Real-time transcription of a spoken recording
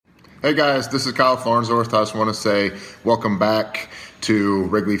Hey guys, this is Kyle Farnsworth. I just want to say welcome back to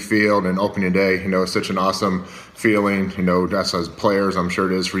Wrigley Field and opening day. It's such an awesome feeling. That's as players, I'm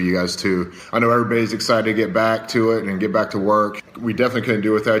sure it is for you guys too. I know everybody's excited to get back to it and get back to work. We definitely couldn't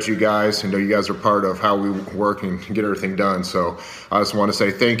do it without you guys. You guys are part of how we work and get everything done. So I just want to say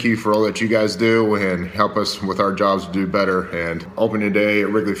thank you for all that you guys do and help us with our jobs to do better. And opening day at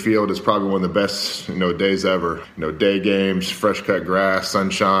Wrigley Field is probably one of the best, days ever. Day games, fresh cut grass,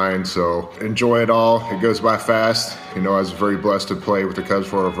 sunshine. So enjoy it all. It goes by fast. I was very blessed to play with the Cubs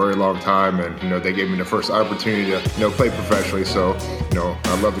for a very long time, and they gave me the first opportunity to play professionally. So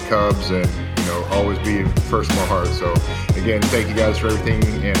I love the Cubs and always be first in my heart. So again, thank you guys for everything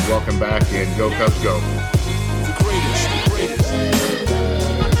and welcome back, and go Cubs go. The greatest.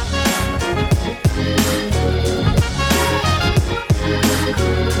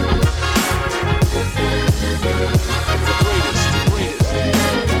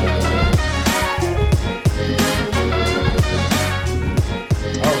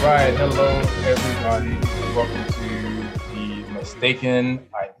 All right, hello everybody. Welcome to the Mistaken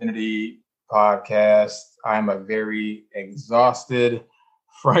Identity Podcast. I'm a very exhausted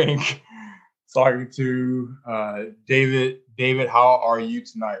Frank talking to David. David, how are you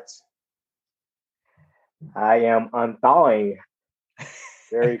tonight? I am unthawing.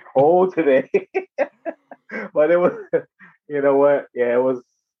 Very cold today. But it was, you know what? Yeah, it was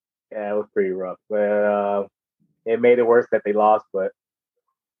pretty rough. But it made it worse that they lost, but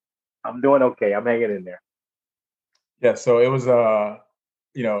I'm doing okay. I'm hanging in there. Yeah, so it was a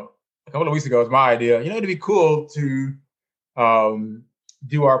couple of weeks ago, it was my idea. It'd be cool to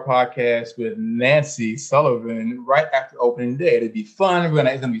do our podcast with Nancy Sullivan right after opening day. It'd be fun.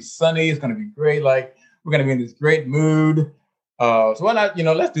 It's gonna be sunny. It's gonna be great. Like, we're gonna be in this great mood. So why not?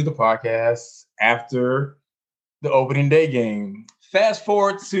 Let's do the podcast after the opening day game. Fast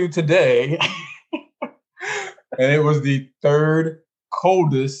forward to today, and it was the third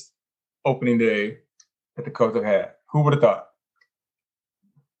coldest opening day that the Cubs have had. Who would have thought?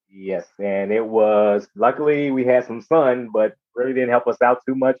 Yes, and it was, luckily we had some sun, but really didn't help us out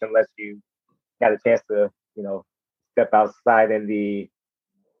too much unless you got a chance to, step outside in the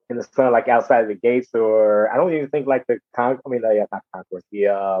sun, like outside of the gates, or I don't even think like not concourse,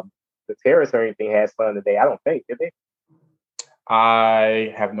 the terrace or anything had sun today. I don't think, did they?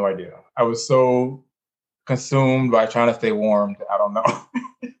 I have no idea. I was so consumed by trying to stay warm. I don't know.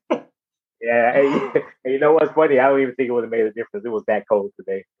 Yeah, and you know what's funny? I don't even think it would have made a difference. It was that cold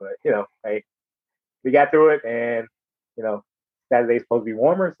today, but hey, we got through it, and Saturday's supposed to be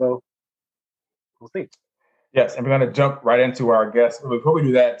warmer, so we'll see. Yes, and we're going to jump right into our guests. Before we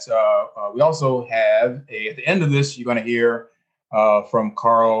do that, we also have at the end of this, you're going to hear from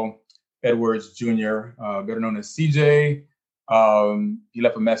Carl Edwards Jr., better known as CJ. He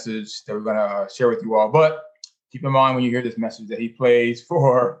left a message that we're going to share with you all. But keep in mind when you hear this message that he plays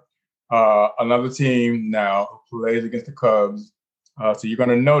for another team now who plays against the Cubs. So you're going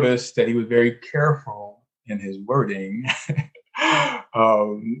to notice that he was very careful in his wording.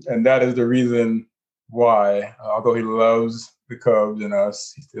 And that is the reason why, although he loves the Cubs and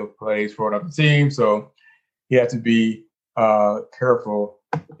us, he still plays for another team. So he had to be careful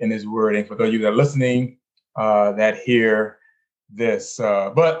in his wording for those of you that are listening that hear this.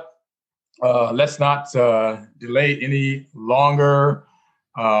 But let's not delay any longer.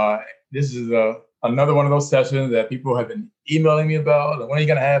 This is another one of those sessions that people have been emailing me about. When are you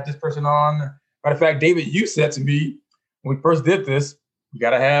going to have this person on? Matter of fact, David, you said to me when we first did this, you got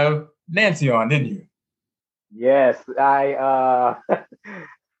to have Nancy on, didn't you? Yes,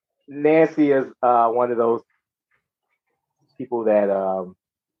 Nancy is one of those people that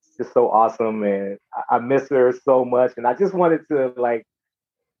is so awesome, and I miss her so much. And I just wanted to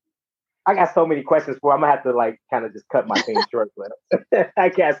I got so many questions for her. I'm gonna have to kind of just cut my thing short, but I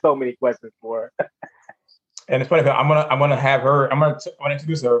got so many questions for her. And it's funny, I'm gonna have her. I'm gonna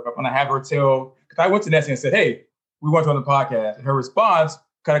introduce her. I'm gonna have her tell, because I went to Nancy and said, "Hey, we want you on the podcast," and her response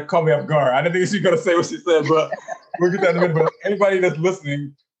kind of caught me off guard. I didn't think she was gonna say what she said, but we'll get that in a minute. But anybody that's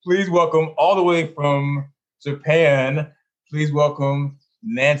listening, please welcome all the way from Japan. Please welcome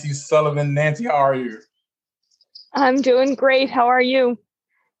Nancy Sullivan. Nancy, how are you? I'm doing great. How are you?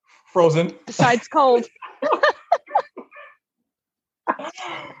 Frozen. Besides cold.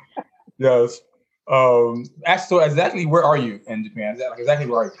 Yes. Actually, so exactly where are you in Japan? Exactly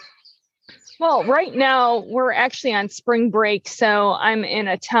where are you? Well, right now we're actually on spring break. So I'm in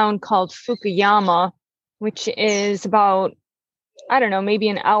a town called Fukuyama, which is about, I don't know, maybe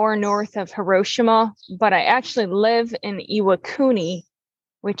an hour north of Hiroshima. But I actually live in Iwakuni,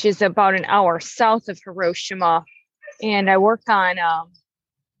 which is about an hour south of Hiroshima. And I work on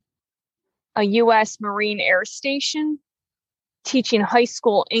a U.S. Marine Air Station, teaching high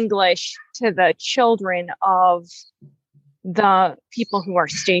school English to the children of the people who are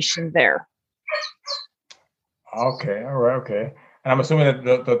stationed there. Okay, all right, okay. And I'm assuming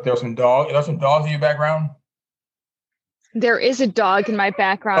that there's some dogs in your background. There is a dog in my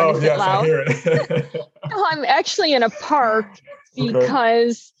background. Is it loud? I hear it. No, I'm actually in a park Okay.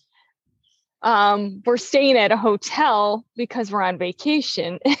 because we're staying at a hotel because we're on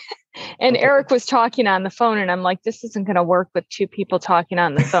vacation. And Okay. Eric was talking on the phone, and I'm like, this isn't going to work with two people talking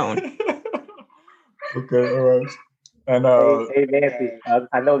on the phone. Okay, all right. And Hey, Nancy,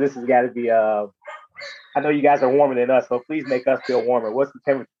 I know this has got to be. I know you guys are warmer than us, so please make us feel warmer. What's the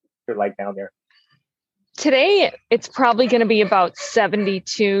temperature like down there? Today, it's probably going to be about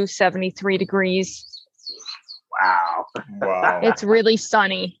 72, 73 degrees. Wow. wow. It's really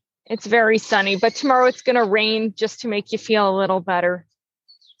sunny. It's very sunny, but tomorrow it's going to rain just to make you feel a little better.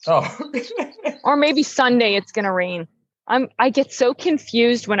 Oh. Or maybe Sunday it's going to rain. I get so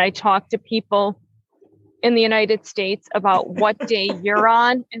confused when I talk to people in the United States about what day you're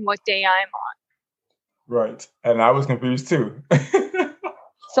on and what day I'm on. Right. And I was confused too.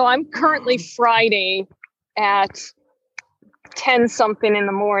 So I'm currently Friday at 10 something in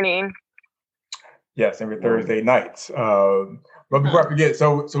the morning. Yes, every Thursday night. But before I forget,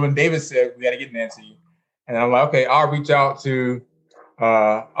 so when David said we got to get Nancy, and I'm like, okay, I'll reach out to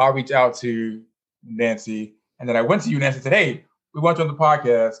Nancy, and then I went to you, Nancy, and said, hey, we want you on the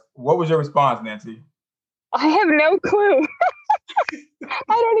podcast. What was your response, Nancy? I have no clue. I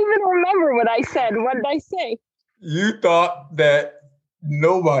don't even remember what I said. What did I say? You thought that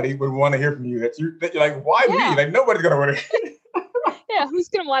nobody would want to hear from you. That you're like, why Yeah. me? Like nobody's gonna want to. Yeah, who's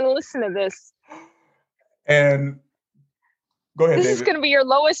going to want to listen to this? And go ahead, This David. is going to be your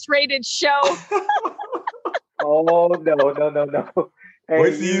lowest rated show. Oh no. Hey,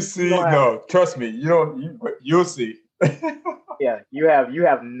 Wait till you see. don't have- No, trust me. You'll see. Yeah, you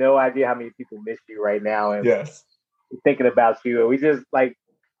have no idea how many people miss you right now and Yes. thinking about you. And we just like,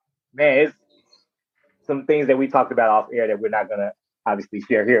 man, it's some things that we talked about off air that we're not gonna obviously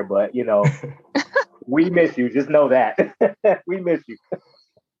share here, but we miss you. Just know that. We miss you.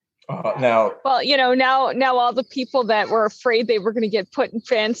 Now, Well, now all the people that were afraid they were going to get put in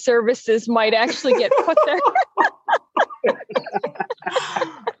fan services might actually get put there.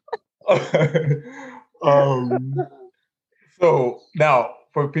 so now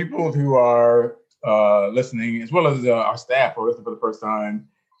for people who are listening, as well as our staff who are listening for the first time,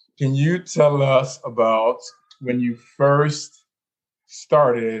 can you tell us about when you first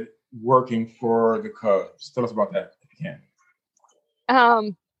started working for the Cubs? Tell us about that if you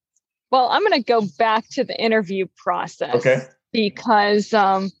can. Well, I'm going to go back to the interview process. Okay. Because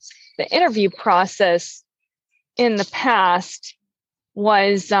the interview process in the past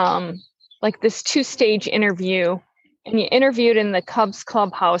was like this 2-stage interview, and you interviewed in the Cubs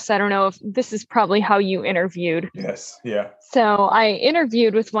clubhouse. I don't know if this is probably how you interviewed. Yes. Yeah. So I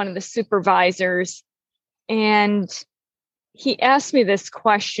interviewed with one of the supervisors, and he asked me this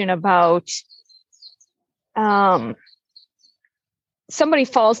question about somebody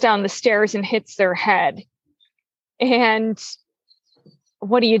falls down the stairs and hits their head. And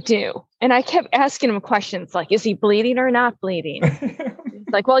what do you do? And I kept asking him questions like, is he bleeding or not bleeding? He's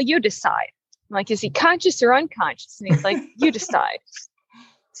like, well, you decide. I'm like, is he conscious or unconscious? And he's like, you decide.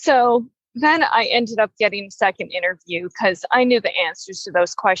 So then I ended up getting a second interview because I knew the answers to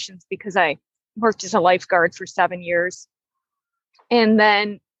those questions because I worked as a lifeguard for 7 years. And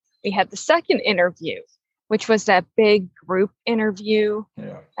then we had the second interview, which was that big group interview.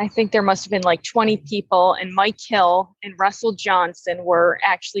 Yeah. I think there must have been like 20 people, and Mike Hill and Russell Johnson were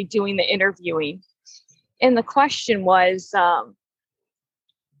actually doing the interviewing. And the question was,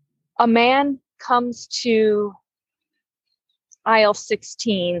 a man comes to aisle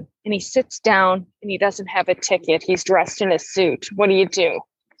 16 and he sits down and he doesn't have a ticket. He's dressed in a suit. What do you do?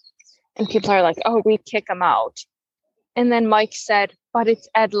 And people are like, oh, we kick him out. And then Mike said, but it's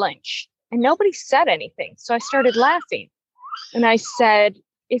Ed Lynch. And nobody said anything. So I started laughing. And I said,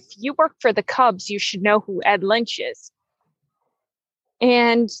 if you work for the Cubs, you should know who Ed Lynch is.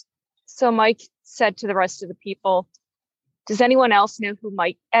 And so Mike said to the rest of the people, does anyone else know who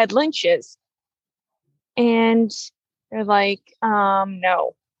Ed Lynch is? And they're like,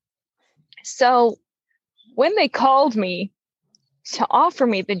 no. So when they called me to offer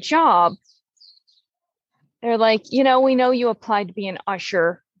me the job, they're like, we know you applied to be an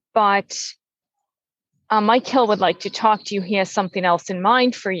usher, but Mike Hill would like to talk to you. He has something else in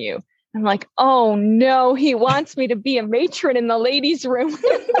mind for you. I'm like, oh no, he wants me to be a matron in the ladies' room.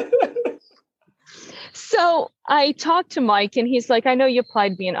 So I talked to Mike and he's like, I know you applied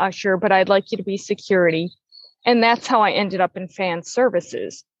to be an usher, but I'd like you to be security. And that's how I ended up in fan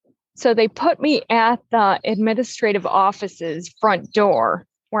services. So they put me at the administrative office's front door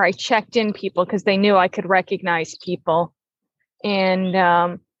where I checked in people because they knew I could recognize people.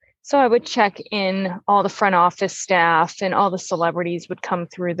 And so I would check in all the front office staff and all the celebrities would come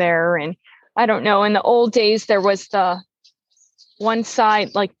through there. And I don't know, in the old days, there was the one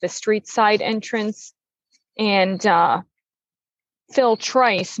side, like the street side entrance. And Phil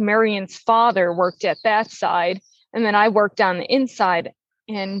Trice, Marion's father, worked at that side. And then I worked on the inside.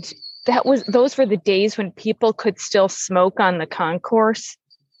 And those were the days when people could still smoke on the concourse.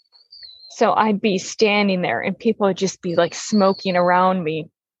 So I'd be standing there and people would just be like smoking around me.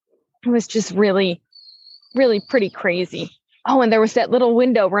 It was just really, really pretty crazy. Oh, and there was that little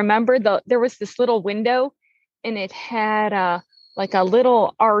window. Remember, there was this little window and it had like a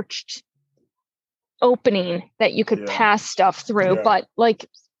little arched opening that you could pass stuff through. But like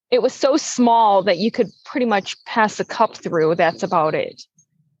it was so small that you could pretty much pass a cup through. That's about it.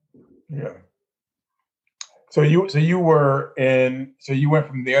 Yeah. So you went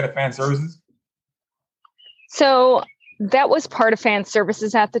from there to fan services? So that was part of fan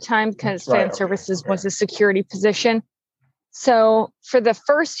services at the time because fan services was a security position. So for the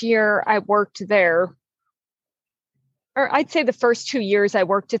first year I worked there, or I'd say the first 2 years I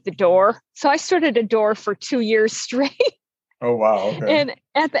worked at the door. So I stood at a door for 2 years straight. Oh, wow. Okay. And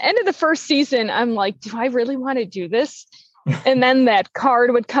at the end of the first season, I'm like, do I really want to do this? And then that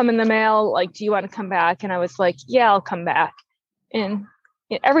card would come in the mail, like, do you want to come back? And I was like, yeah, I'll come back. And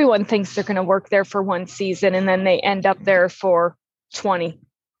everyone thinks they're going to work there for one season, and then they end up there for 20.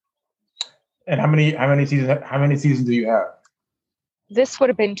 And how many seasons do you have? This would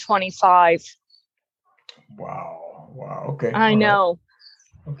have been 25. Wow. Okay. I know.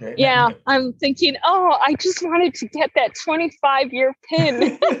 Okay. Yeah, I'm thinking, I just wanted to get that 25-year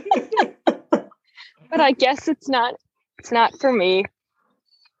pin. But I guess it's not for me.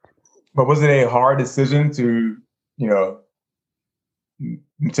 But was it a hard decision to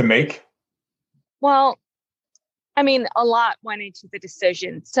make? Well, I mean, a lot went into the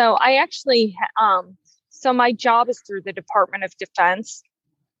decision. So I actually, so my job is through the Department of Defense,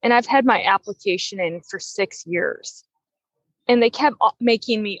 and I've had my application in for 6 years. And they kept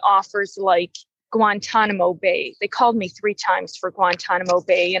making me offers like Guantanamo Bay. They called me 3 times for Guantanamo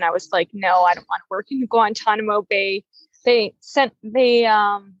Bay. And I was like, no, I don't want to work in Guantanamo Bay. They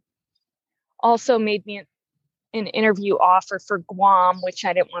also made me an interview offer for Guam, which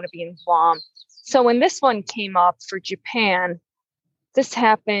I didn't want to be in Guam. So when this one came up for Japan, this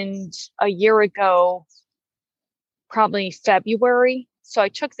happened a year ago, probably February. So I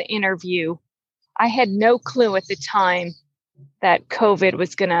took the interview. I had no clue at the time that COVID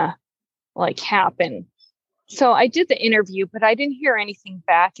was going to happen. So I did the interview, but I didn't hear anything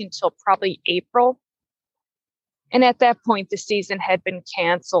back until probably April. And at that point, the season had been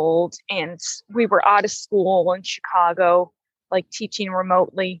canceled and we were out of school in Chicago, teaching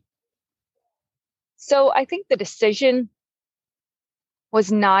remotely. So I think the decision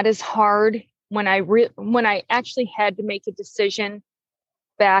was not as hard when I actually had to make a decision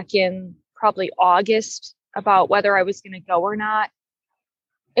back in probably August about whether I was going to go or not.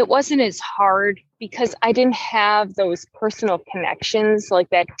 It wasn't as hard because I didn't have those personal connections, like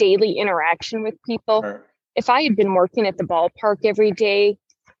that daily interaction with people. Right. If I had been working at the ballpark every day,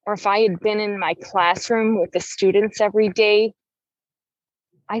 or if I had been in my classroom with the students every day,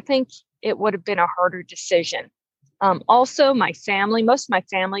 I think it would have been a harder decision. Also, most of my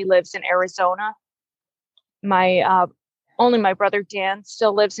family lives in Arizona. Only my brother Dan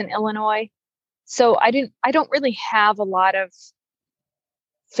still lives in Illinois. So I don't really have a lot of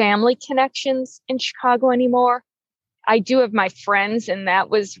family connections in Chicago anymore. I do have my friends, and that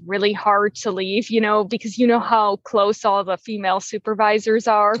was really hard to leave, because you know how close all the female supervisors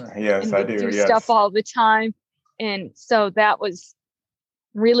are. Yes, I do. Yes. Stuff all the time. And so that was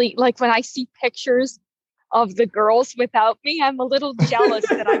really when I see pictures of the girls without me, I'm a little jealous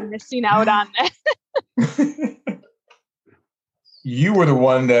that I'm missing out on that. You were the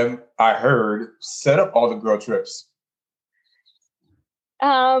one that I heard set up all the girl trips.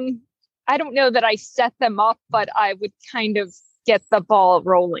 I don't know that I set them up, but I would kind of get the ball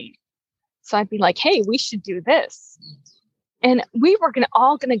rolling. So I'd be like, hey, we should do this. And we were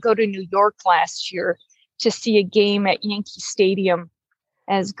all going to go to New York last year to see a game at Yankee Stadium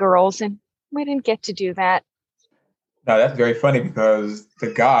as girls. And we didn't get to do that. Now, that's very funny because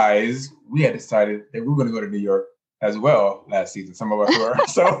the guys, we had decided that we were going to go to New York as well last season. Some of us were.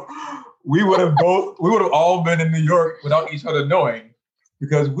 So we would have all been in New York without each other knowing,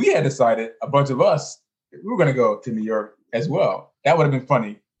 because we had decided, a bunch of us, we were going to go to New York as well. That would have been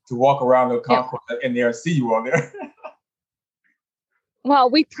funny to walk around the concourse in there and see you all there.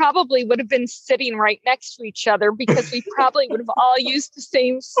 Well, we probably would have been sitting right next to each other because we probably would have all used the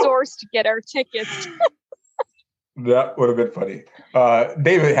same source to get our tickets. That would have been funny.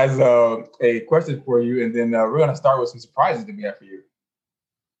 David has a question for you, and then we're going to start with some surprises that we have for you.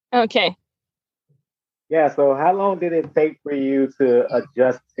 Okay. Yeah. So how long did it take for you to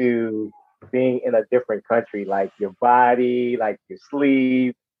adjust to being in a different country, like your body, like your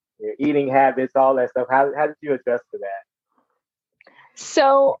sleep, your eating habits, all that stuff? How did you adjust to that?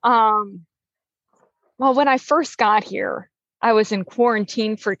 So, well, when I first got here, I was in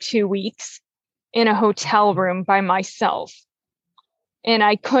quarantine for 2 weeks in a hotel room by myself. And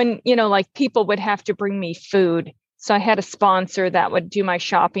I couldn't, like people would have to bring me food. So I had a sponsor that would do my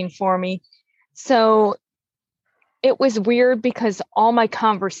shopping for me. So it was weird because all my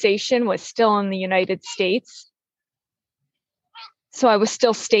conversation was still in the United States. So I was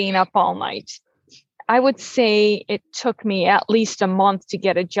still staying up all night. I would say it took me at least a month to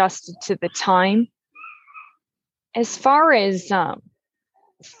get adjusted to the time. As far as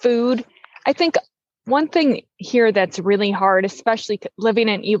food, I think one thing here that's really hard, especially living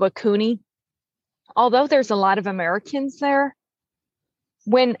in Iwakuni, although there's a lot of Americans there,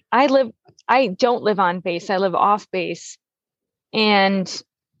 when I don't live on base, I live off base, and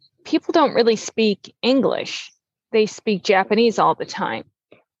people don't really speak English. They speak Japanese all the time.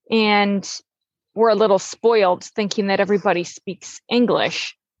 And we're a little spoiled thinking that everybody speaks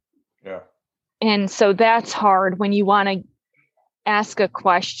English. Yeah. And so that's hard when you want to ask a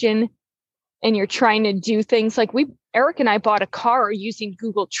question and you're trying to do things like Eric and I bought a car using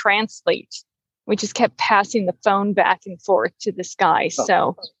Google Translate. We just kept passing the phone back and forth to this guy.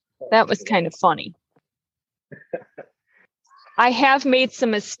 So that was kind of funny. I have made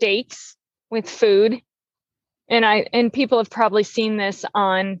some mistakes with food. And people have probably seen this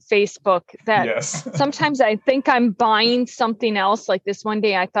on Facebook that Yes. Sometimes I think I'm buying something else. Like this one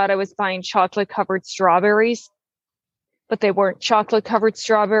day, I thought I was buying chocolate covered strawberries, but they weren't chocolate covered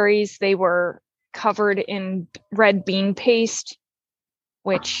strawberries. They were covered in red bean paste,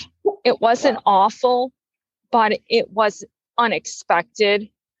 which it wasn't awful, but it was unexpected.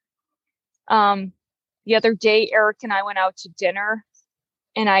 The other day, Eric and I went out to dinner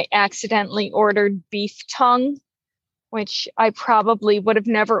and I accidentally ordered beef tongue, which I probably would have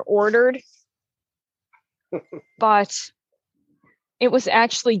never ordered, but it was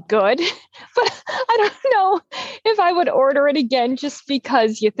actually good. But I don't know if I would order it again just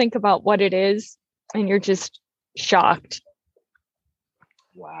because you think about what it is and you're just shocked.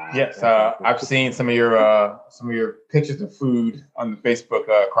 Wow. Yes, I've seen some of your pictures of food on the Facebook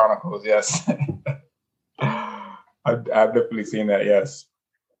Chronicles. Yes, I've definitely seen that. Yes.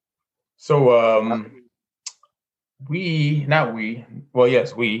 So we as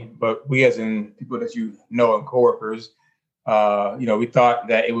in people that you know and coworkers, we thought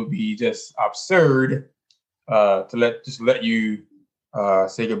that it would be just absurd to let you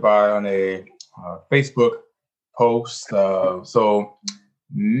say goodbye on a Facebook post. So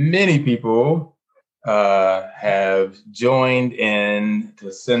many people have joined in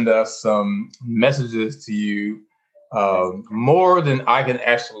to send us some messages to you, more than I can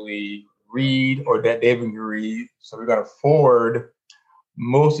actually read or that David can read. So we're going to forward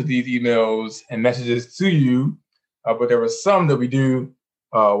most of these emails and messages to you. But there were some that we do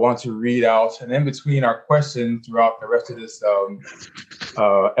want to read out. And in between our questions throughout the rest of this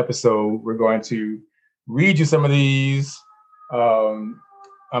episode, we're going to read you some of these. I'm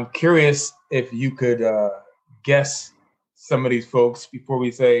curious if you could guess some of these folks before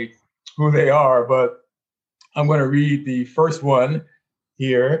we say who they are, but I'm going to read the first one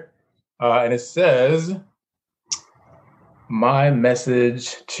here. And it says, "My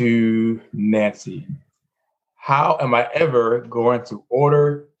message to Nancy. How am I ever going to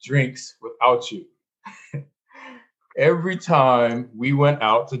order drinks without you? Every time we went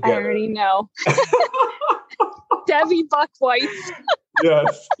out together." I already know. Debbie Buckwhite.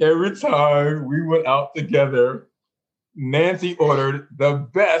 Yes, every time we went out together, Nancy ordered the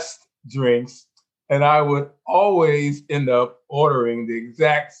best drinks, and I would always end up ordering the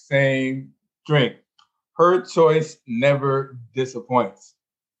exact same drink. Her choice never disappoints.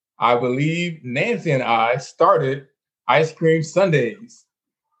 I believe Nancy and I started ice cream sundaes.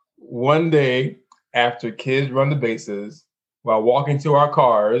 One day, after kids run the bases, while walking to our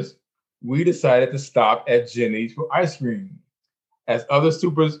cars, we decided to stop at Jenny's for ice cream. As other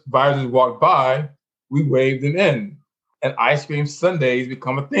supervisors walked by, we waved them in, and ice cream sundaes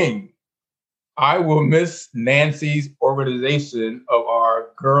become a thing. I will miss Nancy's organization of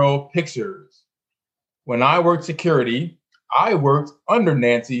our girl pictures. When I worked security, I worked under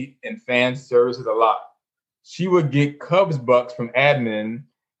Nancy in fan services a lot. She would get Cubs bucks from admin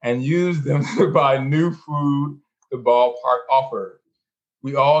and use them to buy new food the ballpark offered.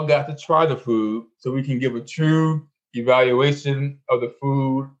 We all got to try the food so we can give a true evaluation of the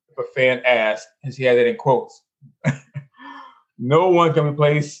food if a fan asks, and she had it in quotes. No one can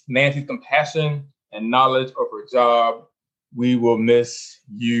replace Nancy's compassion and knowledge of her job. We will miss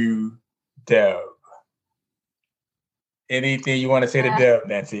you, Deb. Anything you want to say to Deb,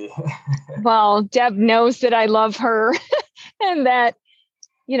 Nancy? Well, Deb knows that I love her and that,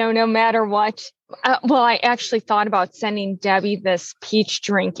 no matter what. I actually thought about sending Debbie this peach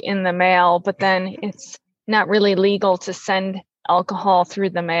drink in the mail, but then it's not really legal to send alcohol through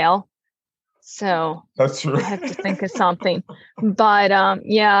the mail. So that's true. I have to think of something. But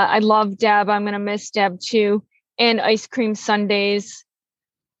I love Deb. I'm going to miss Deb too. And ice cream sundaes.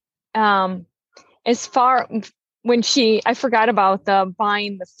 As far when I forgot about the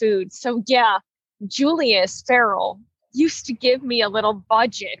buying the food. So yeah, Julius Farrell used to give me a little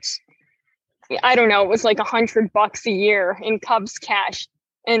budget. I don't know, it was like $100 a year in Cubs cash.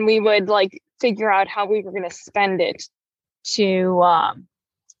 And we would figure out how we were going to spend it to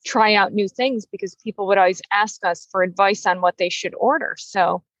try out new things, because people would always ask us for advice on what they should order.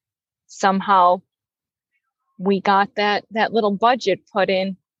 So somehow we got that little budget put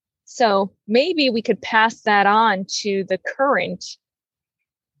in. So maybe we could pass that on to the current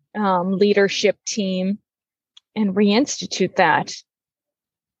leadership team and reinstitute that.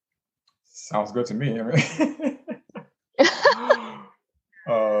 Sounds good to me.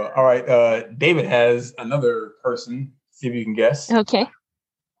 All right. David has another person. See if you can guess. Okay.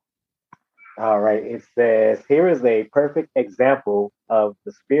 All right. It says, here is a perfect example of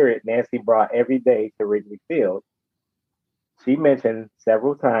the spirit Nancy brought every day to Wrigley Field. She mentioned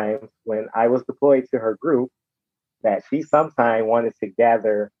several times when I was deployed to her group that she sometime wanted to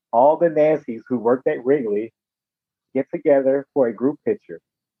gather all the Nancys who worked at Wrigley, get together for a group picture.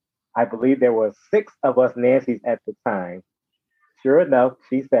 I believe there were 6 of us Nancys at the time. Sure enough,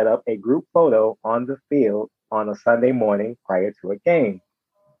 she set up a group photo on the field on a Sunday morning prior to a game.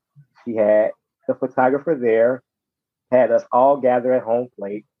 She had the photographer there, had us all gather at home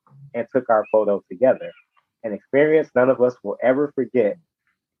plate, and took our photo together. An experience none of us will ever forget.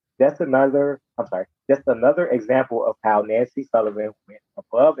 Just another example of how Nancy Sullivan went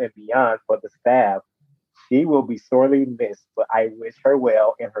above and beyond for the staff. She will be sorely missed, but I wish her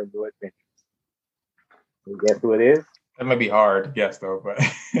well in her new adventures. You guess who it is? That might be hard to guess, though. But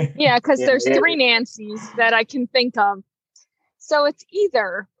yeah, because there's 3 Nancys that I can think of. So it's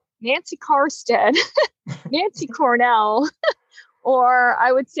either Nancy Karstead, Nancy Cornell, or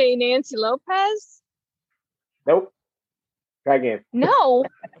I would say Nancy Lopez. Nope. Try again. No.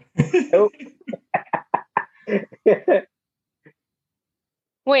 Nope.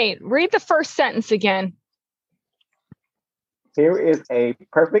 Wait, read the first sentence again. Here is a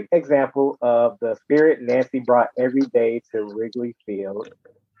perfect example of the spirit Nancy brought every day to Wrigley Field.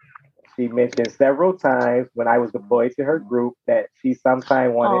 She mentioned several times when I was deployed to her group that she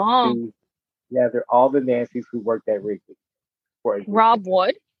sometime wanted to gather all the Nancys who worked at Wrigley. Rob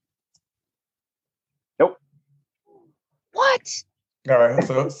Wood? Nope. What? All right.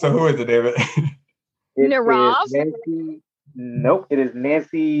 So who is it, David? Narav? Nancy. Nope. It is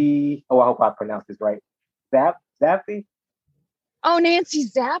Nancy. Oh, I hope I pronounced this right. Zappi? Oh, Nancy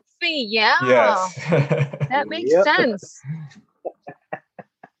Zappi. Yeah. Yes. That makes sense.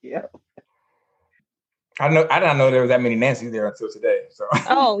 Yeah. I did not know there was that many Nancys there until today. So.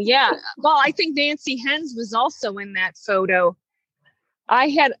 Oh yeah. Well, I think Nancy Hens was also in that photo.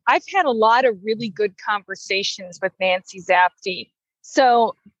 I've had a lot of really good conversations with Nancy Zappi.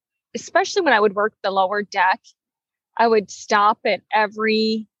 So, especially when I would work the lower deck, I would stop at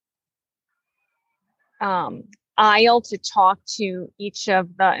every aisle to talk to each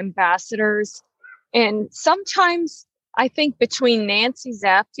of the ambassadors. And sometimes I think between Nancy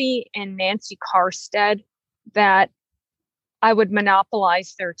Zappi and Nancy Karstead that I would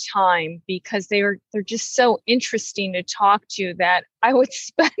monopolize their time because they're just so interesting to talk to that I would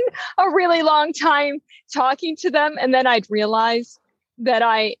spend a really long time talking to them. And then I'd realize that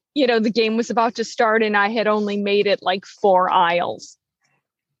the game was about to start and I had only made it like 4 aisles.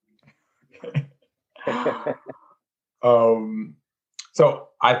 So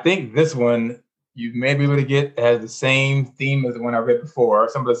I think this one you may be able to get has the same theme as the one I read before,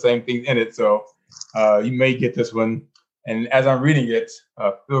 some of the same things in it. So you may get this one. And as I'm reading it,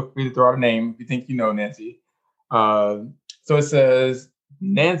 feel free to throw out a name if you think you know Nancy. So it says,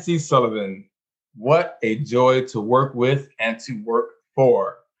 Nancy Sullivan, what a joy to work with and to work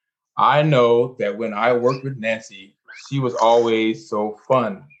for. I know that when I worked with Nancy, she was always so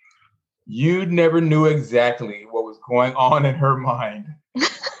fun. You never knew exactly what was going on in her mind.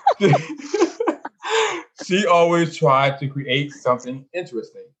 She always tried to create something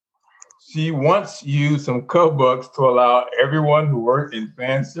interesting. She once used some code books to allow everyone who worked in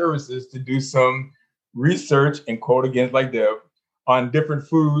fan services to do some research and quote against like Dev on different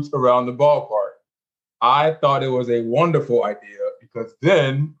foods around the ballpark. I thought it was a wonderful idea because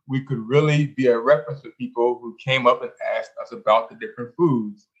then we could really be a reference to people who came up and asked us about the different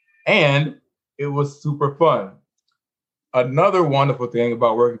foods. And it was super fun. Another wonderful thing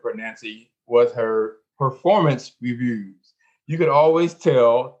about working for Nancy was her performance reviews. You could always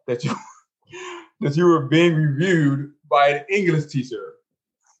tell that you that you were being reviewed by an English teacher.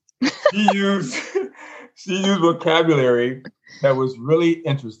 She used she used vocabulary that was really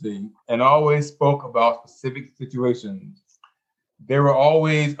interesting and always spoke about specific situations. They were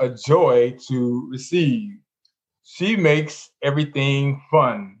always a joy to receive. She makes everything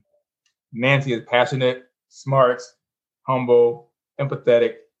fun. Nancy is passionate, smart, humble,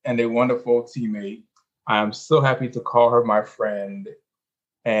 empathetic, and a wonderful teammate. I am so happy to call her my friend.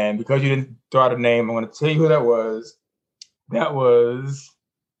 And because you didn't throw out a name, I'm going to tell you who that was. That was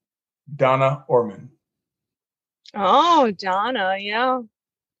Donna Orman. Oh, Donna, yeah.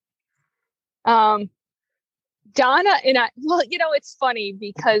 Donna and I, well, it's funny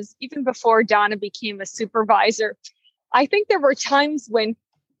because even before Donna became a supervisor, I think there were times when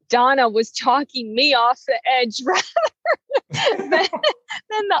Donna was talking me off the edge rather than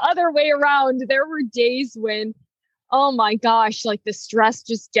the other way around. There were days when, oh my gosh, like the stress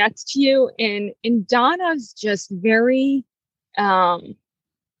just gets to you. And Donna's just very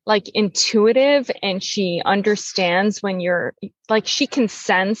like intuitive, and she understands when you're like, she can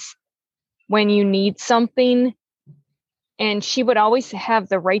sense when you need something. And she would always have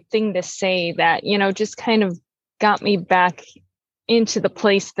the right thing to say that, just kind of got me back into the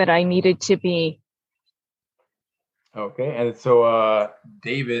place that I needed to be. Okay, and so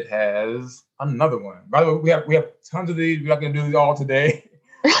David has another one. By the way, we have tons of these. We're not going to do these all today,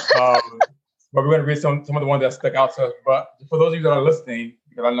 but we're going to read some of the ones that stuck out to us. But for those of you that are listening,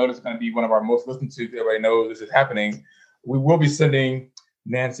 because I know this is going to be one of our most listened to, everybody knows this is happening. We will be sending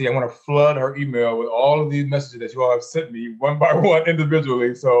Nancy. I want to flood her email with all of these messages that you all have sent me one by one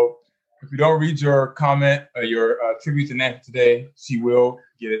individually. So if you don't read your comment or your tribute to Nancy today, she will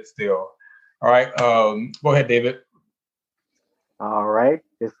get it still. All right, go ahead, David. All right,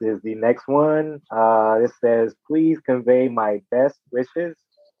 this is the next one. This says, please convey my best wishes.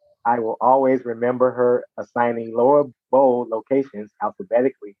 I will always remember her assigning lower bowl locations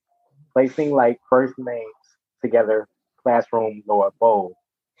alphabetically, placing like first names together, classroom lower bowl.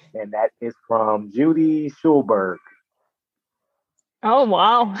 And that is from Judy Schulberg. Oh,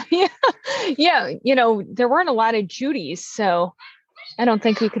 wow. Yeah. There weren't a lot of Judys, so I don't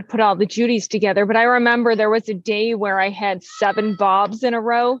think we could put all the Judys together. But I remember there was a day where I had 7 Bobs in a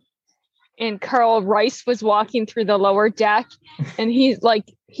row, and Carl Rice was walking through the lower deck, and he's like,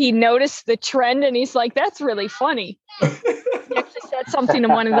 he noticed the trend, and he's like, that's really funny. He actually said something to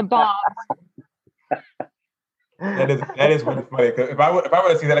one of the Bobs. That is really funny. Because if I would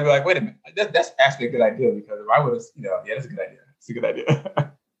have seen that, I'd be like, wait a minute, that's actually a good idea. Because if I would have, yeah, that's a good idea. It's a good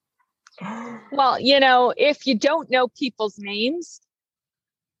idea. Well, if you don't know people's names,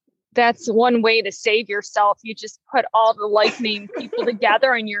 that's one way to save yourself. You just put all the like-named people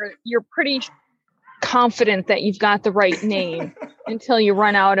together, and you're pretty confident that you've got the right name until you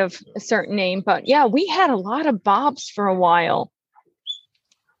run out of a certain name. But yeah, we had a lot of Bobs for a while.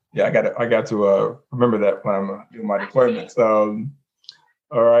 Yeah, I got to remember that when I'm doing my deployments.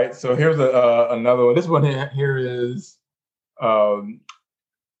 All right, so here's another one. This one here is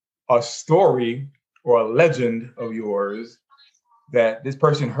a story or a legend of yours that this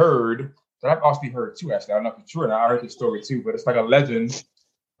person heard, that I've actually heard too, actually. I don't know if it's true or not. I heard this story too, but it's like a legend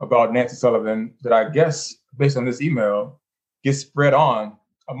about Nancy Sullivan that I guess, based on this email, gets spread on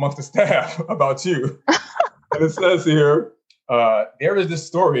amongst the staff about you. And it says here, there is this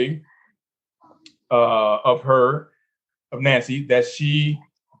story of Nancy, that she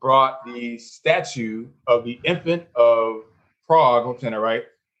brought the statue of the infant of Prague, hope I'm saying that right,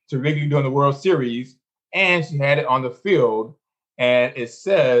 to Wrigley during the World Series, and she had it on the field. And it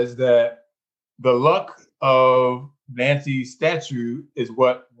says that the luck of Nancy's statue is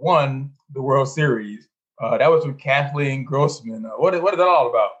what won the World Series. That was from Kathleen Grossman. What is that all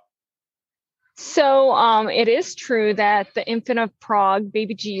about? So it is true that the infant of Prague,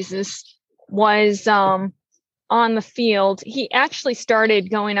 baby Jesus, was on the field. He actually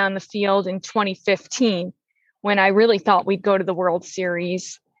started going on the field in 2015 when I really thought we'd go to the World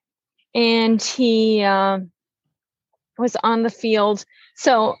Series. and he was on the field.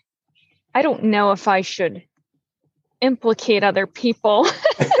 So I don't know if I should implicate other people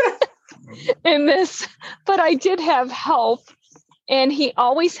in this, but I did have help, and he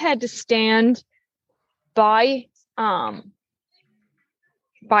always had to stand by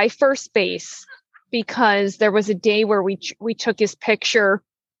first base because there was a day where we took his picture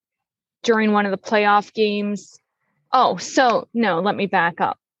during one of the playoff games. Oh, so no, let me back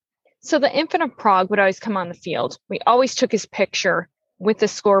up. So the Infant of Prague would always come on the field. We always took his picture with the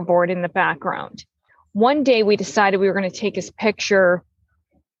scoreboard in the background. One day we decided we were going to take his picture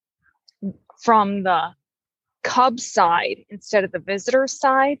from the Cubs side instead of the visitor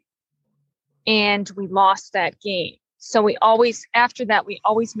side, and we lost that game. So after that, we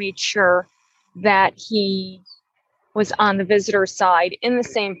always made sure that he was on the visitor side in the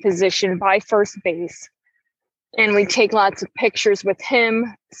same position by first base. And we'd take lots of pictures with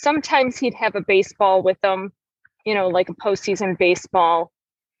him. Sometimes he'd have a baseball with him, like a postseason baseball,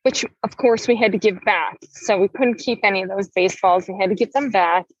 which of course we had to give back. So we couldn't keep any of those baseballs. We had to give them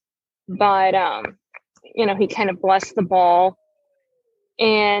back. But, he kind of blessed the ball.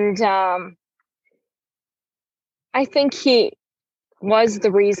 And I think he was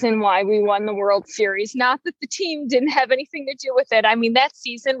the reason why we won the World Series. Not that the team didn't have anything to do with it. I mean, that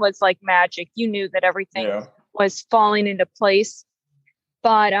season was like magic. You knew that everything was falling into place.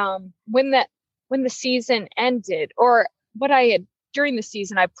 But when the season ended, or what I had during the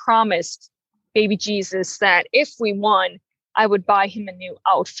season, I promised baby Jesus that if we won, I would buy him a new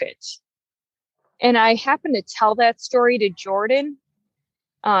outfit. And I happened to tell that story to Jordan.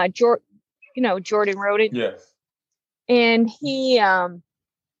 Jordan wrote it. Yes. And he's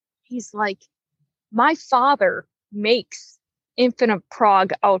like, my father makes Infant of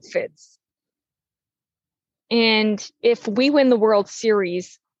Prague outfits. And if we win the World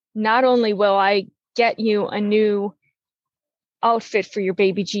Series, not only will I get you a new outfit for your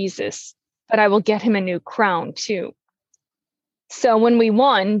baby Jesus, but I will get him a new crown too. So when we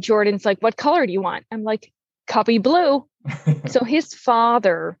won, Jordan's like, what color do you want? I'm like, cubby blue. So his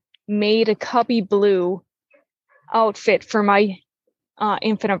father made a cubby blue outfit for my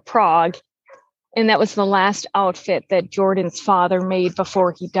Infant of Prague. And that was the last outfit that Jordan's father made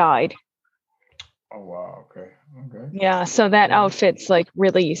before he died. Oh, wow. Okay. Yeah. So that outfit's like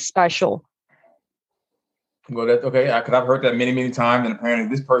really special. Well, that's okay. Because I've heard that many, many times. And apparently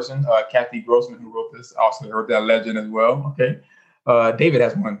this person, Kathy Grossman, who wrote this, also heard that legend as well. Okay. David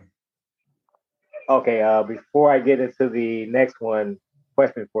has one. Okay. Before I get into the next one,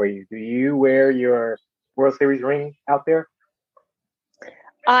 question for you. Do you wear your World Series ring out there?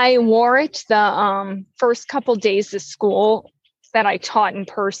 I wore it the first couple days of school that I taught in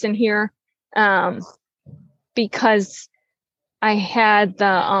person here, because I had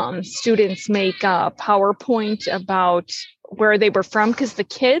the students make a PowerPoint about where they were from, because the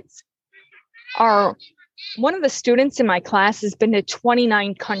kids are, one of the students in my class has been to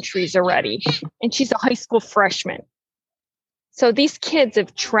 29 countries already, and she's a high school freshman. So these kids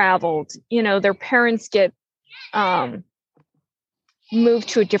have traveled, their parents get moved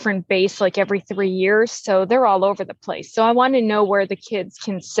to a different base like every 3 years. So they're all over the place. So I want to know where the kids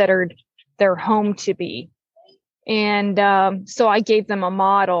considered their home to be. And so I gave them a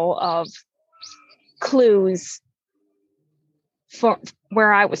model of clues for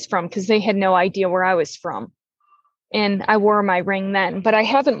where I was from, because they had no idea where I was from. And I wore my ring then, but I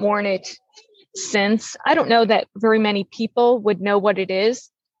haven't worn it since. I don't know that very many people would know what it is,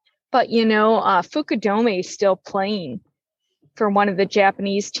 but Fukudome is still playing for one of the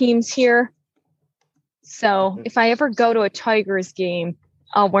Japanese teams here. So if I ever go to a Tigers game,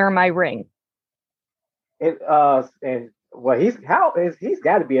 I'll wear my ring. He's got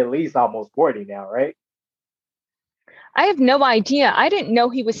to be at least almost 40 now, right? I have no idea. I didn't know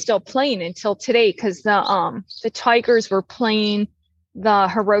he was still playing until today, because the Tigers were playing the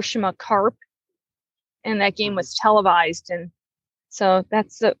Hiroshima Carp, and that game was televised. And so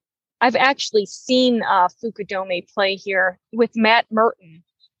I've actually seen Fukudome play here with Matt Merton.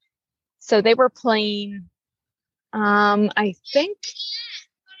 So they were playing, I think,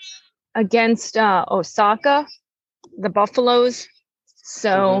 against Osaka, the Buffaloes.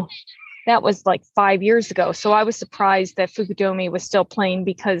 So that was like 5 years ago. So I was surprised that Fukudome was still playing,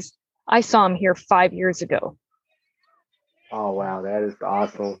 because I saw him here 5 years ago. Oh, wow. That is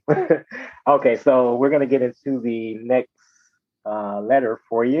awesome. Okay, so we're going to get into the next letter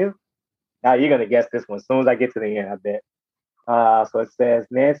for you. Now you're going to guess this one as soon as I get to the end, I bet. So it says,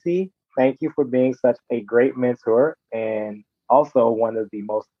 Nancy, thank you for being such a great mentor and also one of the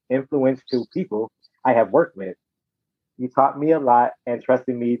most influential people I have worked with. You taught me a lot and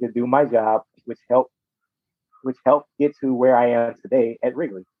trusted me to do my job, which helped get to where I am today at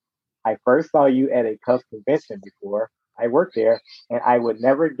Wrigley. I first saw you at a Cubs convention before I worked there, and I would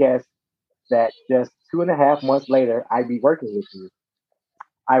never guess that just 2.5 months later, I'd be working with you.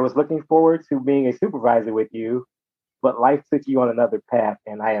 I was looking forward to being a supervisor with you, but life took you on another path,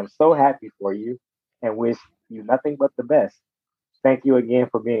 and I am so happy for you and wish you nothing but the best. Thank you again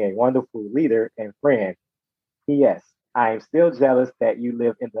for being a wonderful leader and friend. P.S. I am still jealous that you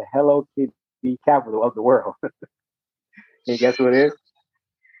live in the Hello Kitty capital of the world. Can you guess who it is?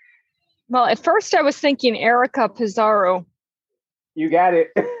 Well, at first I was thinking Erica Pizarro. You got it.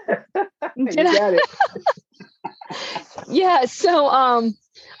 You Did I? got it. Yeah. So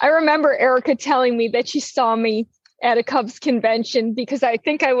I remember Erica telling me that she saw me at a Cubs convention because I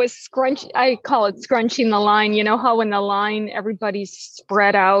think I was I call it scrunching the line. You know how in the line everybody's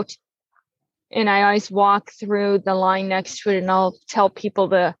spread out, and I always walk through the line next to it, and I'll tell people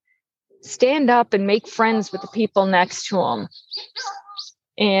to stand up and make friends with the people next to them.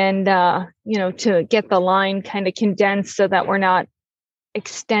 And, to get the line kind of condensed so that we're not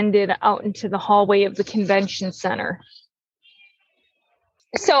extended out into the hallway of the convention center.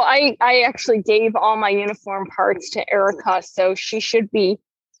 So I actually gave all my uniform parts to Erica. So she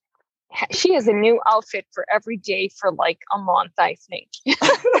has a new outfit for every day for like a month, I think.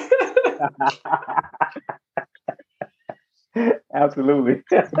 Absolutely.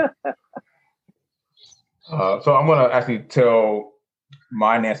 So I'm going to actually tell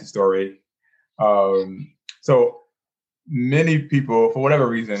my Nancy story. So many people, for whatever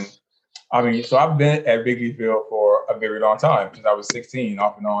reason, so I've been at Wrigley Field for a very long time, since I was 16,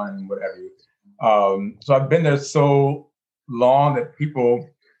 off and on, and what have you. So I've been there so long that people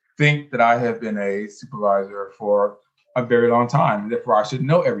think that I have been a supervisor for a very long time, and therefore I should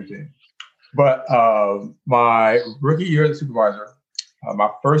know everything. But my rookie year as a supervisor, my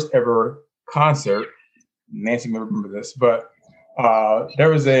first ever concert, Nancy may remember this, but there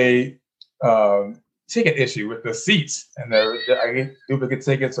was a ticket issue with the seats, and I get duplicate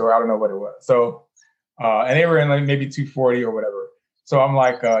tickets, or I don't know what it was. So, and they were in like maybe 240 or whatever. So I'm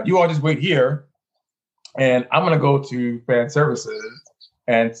like, you all just wait here, and I'm gonna go to fan services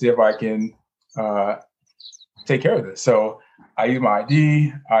and see if I can take care of this. So I use my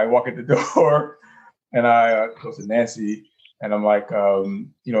ID. I walk at the door, and I go to Nancy, and I'm like,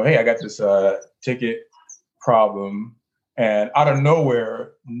 hey, I got this ticket problem. And out of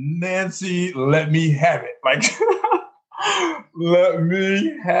nowhere, Nancy let me have it. Like, let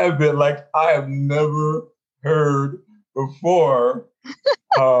me have it. Like, I have never heard before.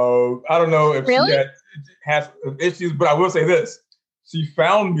 I don't know if Really? she has issues, but I will say this. She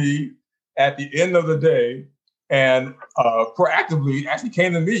found me at the end of the day and proactively actually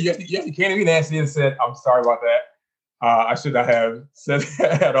came to me. You actually came to me, Nancy, and said, I'm sorry about that. I should not have said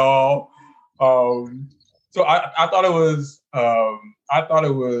that at all. So I thought it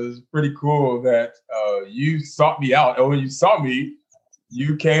was pretty cool that you sought me out. And when you saw me,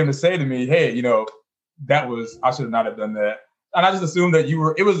 you came to say to me, hey, I should not have done that. And I just assumed that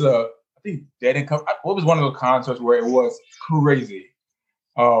it was I think Dead and Company. What was one of those concerts where it was crazy?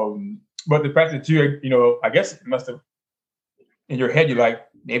 But the fact that you, I guess it must have, in your head, you're like,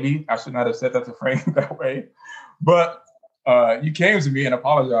 maybe I should not have said that to Frank that way. But you came to me and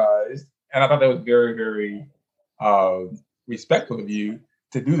apologized. And I thought that was very, very respectful of you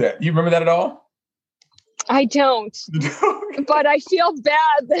to do that. Do you remember that at all? I don't, but I feel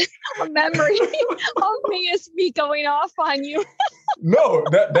bad that a memory of me is me going off on you. No,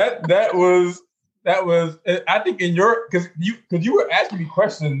 that was, I think because you were asking me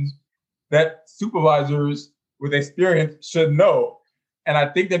questions that supervisors with experience should know. And I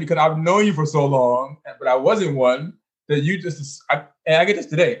think that because I've known you for so long, but I wasn't one, that you and I get this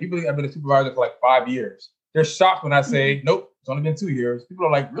today. People think I've been a supervisor for like 5 years. They're shocked when I say, nope, it's only been 2 years. People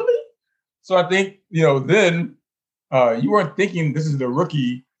are like, really? So I think, then you weren't thinking this is the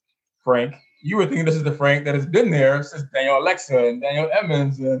rookie Frank. You were thinking this is the Frank that has been there since Daniel Alexa and Daniel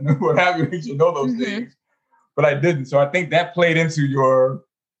Emmons and what have you. You should know those things. But I didn't. So I think that played into your,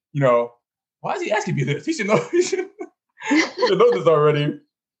 why is he asking me this? He should know, he should know this already.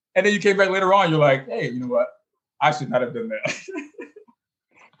 And then you came back later on. You're like, hey, you know what? I should not have done that.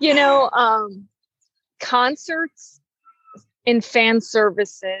 Concerts and fan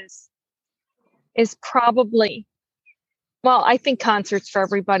services is probably, I think concerts for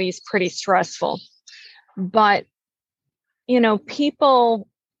everybody is pretty stressful. But, people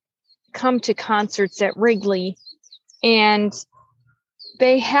come to concerts at Wrigley and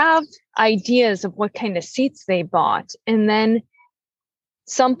they have ideas of what kind of seats they bought. And then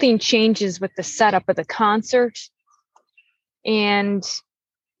something changes with the setup of the concert and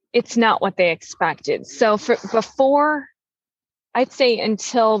it's not what they expected. So before, I'd say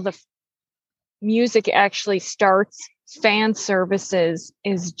until the music actually starts, fan services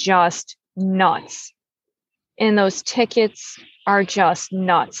is just nuts. And those tickets are just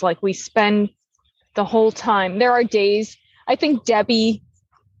nuts. Like, we spend the whole time. There are days, I think Debbie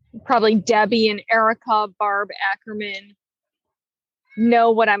and Erica, Barb Ackerman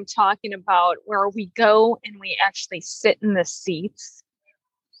know what I'm talking about, where we go and we actually sit in the seats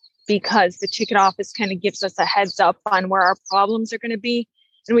because the ticket office kind of gives us a heads up on where our problems are going to be.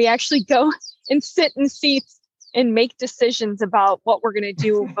 And we actually go and sit in seats and make decisions about what we're going to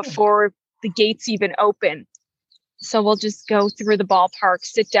do before the gates even open. So we'll just go through the ballpark,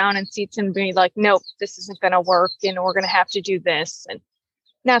 sit down in seats and be like, nope, this isn't going to work. And we're going to have to do this. And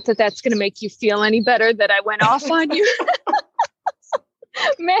not that that's going to make you feel any better that I went off on you.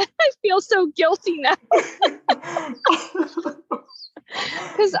 Man, I feel so guilty now.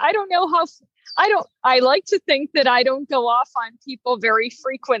 Because I don't know how, I like to think that I don't go off on people very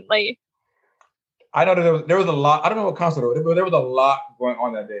frequently. I know that there was a lot. I don't know what concert it was, but there was a lot going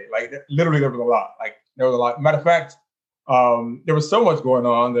on that day. Like, literally, there was a lot. Like, there was a lot. Matter of fact, there was so much going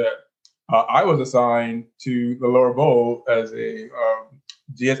on that I was assigned to the lower bowl as a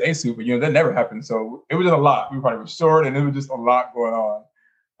GSA super. You know, that never happened. So it was just a lot. We probably were short, and it was just a lot going on.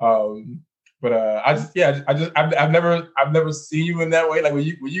 I've never seen you in that way. Like, when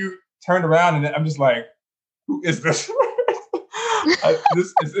you turned around, and I'm just like, who is this?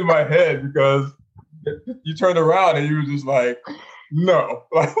 It's in my head because you turned around and you were just like, no.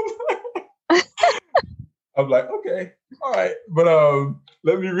 I'm like, okay, all right. But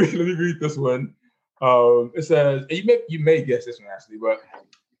let me read this one. It says, you may guess this one actually, but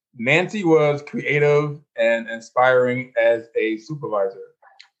Nancy was creative and inspiring as a supervisor.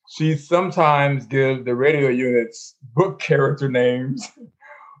 She sometimes gives the radio units book character names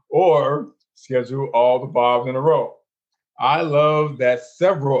or schedule all the Bobs in a row. I love that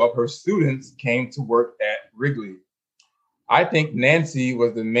several of her students came to work at Wrigley. I think Nancy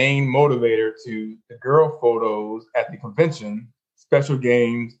was the main motivator to the girl photos at the convention, special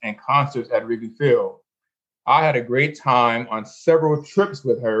games, and concerts at Wrigley Field. I had a great time on several trips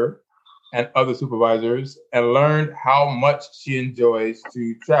with her and other supervisors and learned how much she enjoys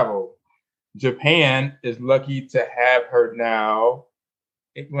to travel. Japan is lucky to have her now.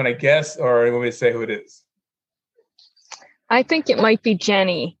 You want to guess or you want me to say who it is? I think it might be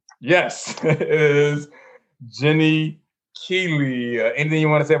Jenny. Yes, it is Jenny Keeley. Anything you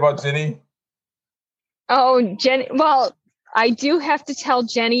want to say about Jenny? Oh, Jenny. Well, I do have to tell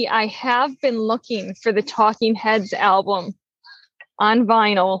Jenny, I have been looking for the Talking Heads album on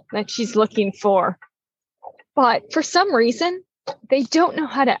vinyl that she's looking for. But for some reason, they don't know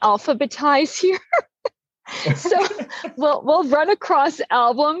how to alphabetize here. So we'll run across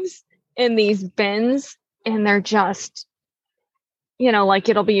albums in these bins, and they're just, you know, like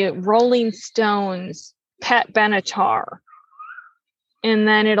it'll be Rolling Stones, Pat Benatar, and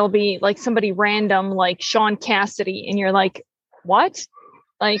then it'll be like somebody random like Sean Cassidy, and you're like, what?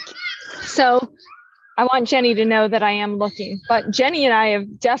 Like, so I want Jenny to know that I am looking. But Jenny and I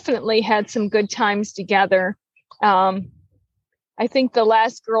have definitely had some good times together. I think the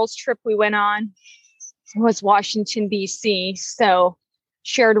last girls' trip we went on was Washington, D.C. So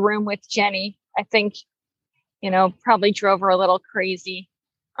shared a room with Jenny. I think, you know, probably drove her a little crazy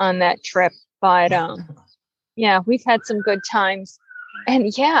on that trip. But yeah, we've had some good times.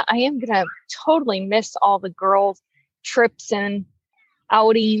 And yeah, I am going to totally miss all the girls' trips and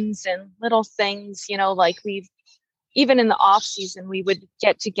outings and little things, you know, like even in the off season, we would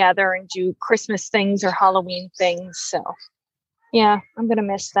get together and do Christmas things or Halloween things. So yeah, I'm going to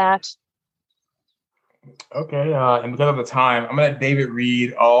miss that. Okay. And because of the time, I'm going to let David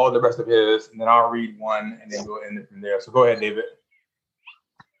read all the rest of his, and then I'll read one and then we'll end it from there. So go ahead, David.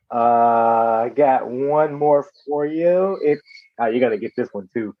 I got one more for you. You're going to get this one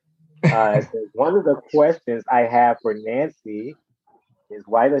too. It says, one of the questions I have for Nancy is,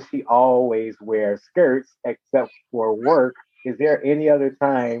 why does she always wear skirts except for work? Is there any other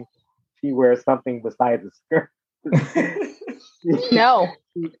time she wears something besides a skirt? No.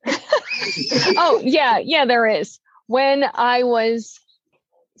 Oh, yeah, there is. When I was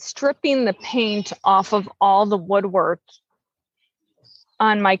stripping the paint off of all the woodwork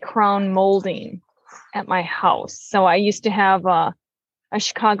on my crown molding at my house. So I used to have a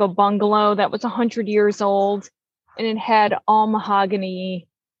Chicago bungalow that was 100 years old, and it had all mahogany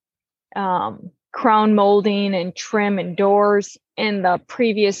crown molding and trim and doors. And the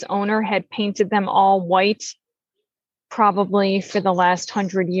previous owner had painted them all white, probably for the last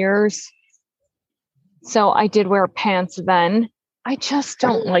 100 years. So I did wear pants then. I just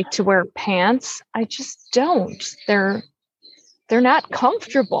don't like to wear pants. I just don't. They're not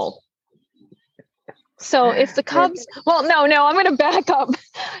comfortable. So if the Cubs, well, no, I'm going to back up.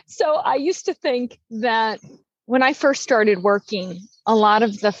 So I used to think that when I first started working, a lot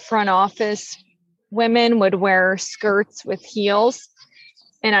of the front office women would wear skirts with heels.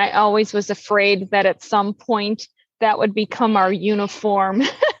 And I always was afraid that at some point that would become our uniform.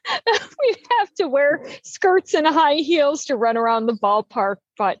 We'd have to wear skirts and high heels to run around the ballpark,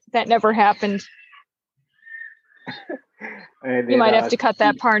 but that never happened. And You might have to cut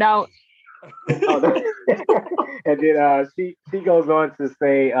that part out. And then she goes on to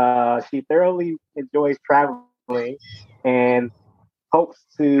say she thoroughly enjoys traveling and hopes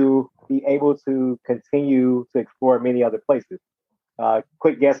to be able to continue to explore many other places.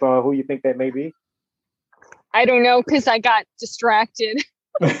 Quick guess on who you think that may be? I don't know because I got distracted.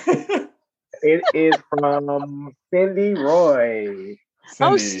 It is from Cindy Roy.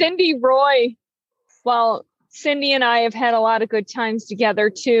 Oh, Cindy Roy. Well, Cindy and I have had a lot of good times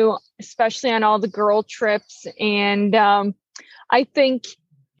together too, especially on all the girl trips. And I think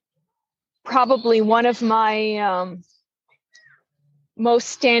probably one of my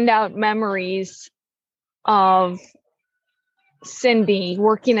most standout memories of Cindy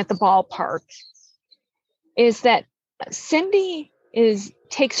working at the ballpark is that Cindy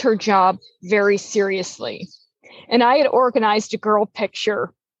takes her job very seriously. And I had organized a girl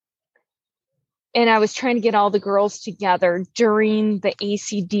picture and I was trying to get all the girls together during the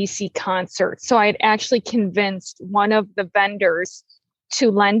AC/DC concert. So I had actually convinced one of the vendors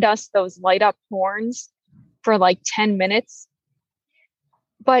to lend us those light up horns for like 10 minutes.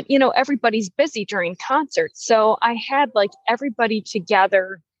 But, you know, everybody's busy during concerts. So I had like everybody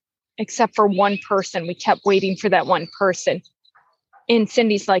together except for one person. We kept waiting for that one person. And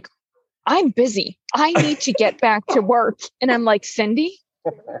Cindy's like, I'm busy. I need to get back to work. And I'm like, Cindy,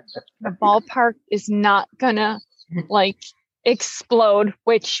 the ballpark is not gonna like explode,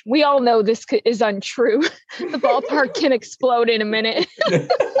 which we all know this is untrue. The ballpark can explode in a minute.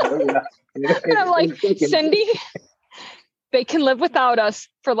 And I'm like, Cindy, they can live without us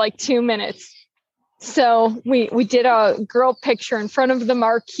for like 2 minutes. So we did a girl picture in front of the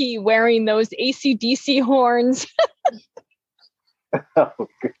marquee wearing those AC/DC horns. Oh,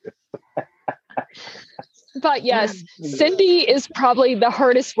 goodness. But yes, Cindy is probably the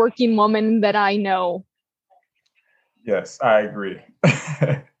hardest working woman that I know. Yes, I agree.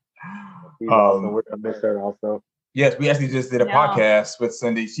 We're gonna miss her also. Yes, we actually just did a podcast with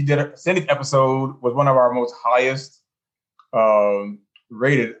Cindy. Cindy's episode was one of our most highest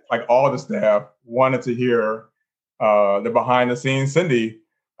rated. Like all the staff wanted to hear the behind the scenes Cindy,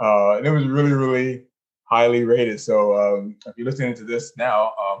 and it was really, really highly rated. So if you're listening to this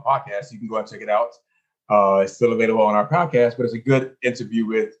now podcast, you can go and check it out. It's still available on our podcast, but it's a good interview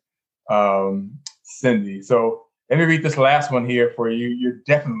with Cindy. So let me read this last one here for you. You're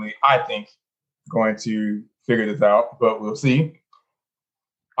definitely, I think, going to figure this out, but we'll see.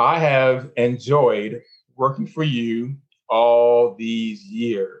 I have enjoyed working for you all these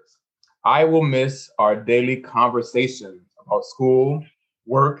years. I will miss our daily conversations about school,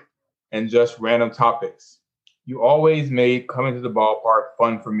 work, and just random topics. You always made coming to the ballpark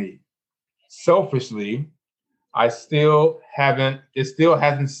fun for me. Selfishly, it still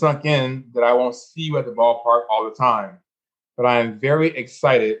hasn't sunk in that I won't see you at the ballpark all the time. But I am very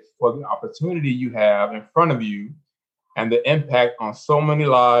excited for the opportunity you have in front of you and the impact on so many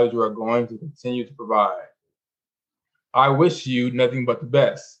lives you are going to continue to provide. I wish you nothing but the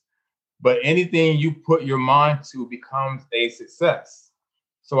best, but anything you put your mind to becomes a success.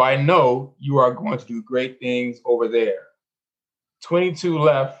 So I know you are going to do great things over there. 22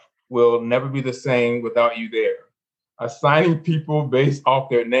 left will never be the same without you there. Assigning people based off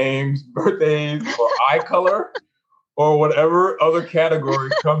their names, birthdays, or eye color, or whatever other category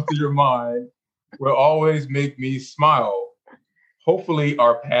comes to your mind will always make me smile. Hopefully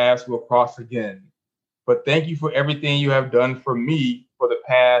our paths will cross again. But thank you for everything you have done for me for the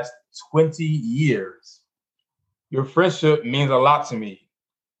past 20 years. Your friendship means a lot to me.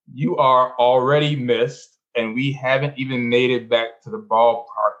 You are already missed, and we haven't even made it back to the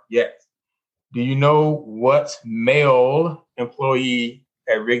ballpark yet. Do you know what male employee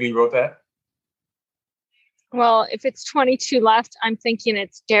at Wrigley wrote that? Well, if it's 22 left, I'm thinking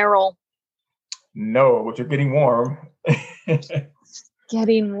it's Daryl. No, but you're getting warm.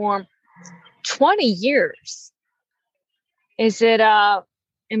 Getting warm. 20 years. Is it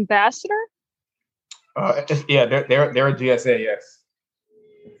ambassador? Yeah, they're a GSA, yes.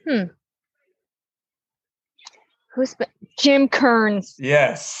 Who's been Jim Kearns?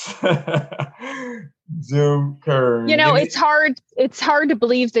 Yes. Jim Kern. You know, it's hard to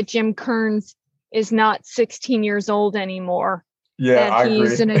believe that Jim Kearns is not 16 years old anymore. Yeah, that I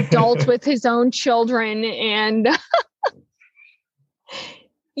he's agree. an adult with his own children. And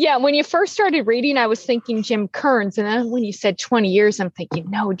yeah, when you first started reading, I was thinking Jim Kearns. And then when you said 20 years, I'm thinking,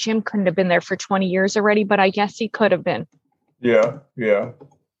 no, Jim couldn't have been there for 20 years already, but I guess he could have been. Yeah. There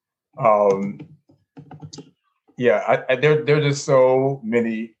are just so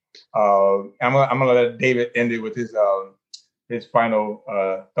many. I'm gonna let David end it with his final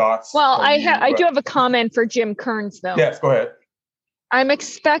thoughts. Well, I do have a comment for Jim Kearns, though. Yes, go ahead. I'm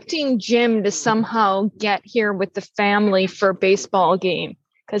expecting Jim to somehow get here with the family for a baseball game,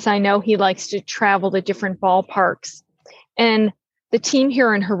 because I know he likes to travel to different ballparks. And the team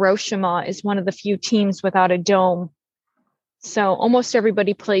here in Hiroshima is one of the few teams without a dome. So almost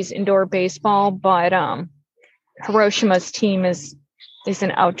everybody plays indoor baseball, but Hiroshima's team is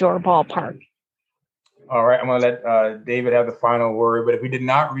an outdoor ballpark. All right, I'm going to let David have the final word. But if we did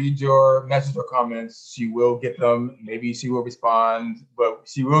not read your message or comments, she will get them. Maybe she will respond, but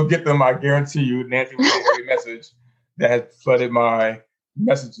she will get them. I guarantee you. Nancy will get every message that has flooded my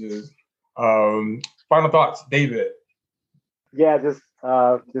messages. Final thoughts, David. Yeah, just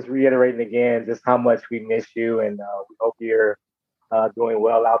reiterating again just how much we miss you, and we hope you're doing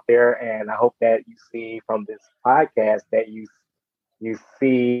well out there. And I hope that you see from this podcast that you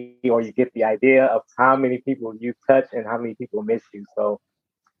see or you get the idea of how many people you touch and how many people miss you. So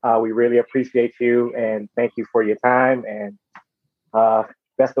we really appreciate you and thank you for your time, and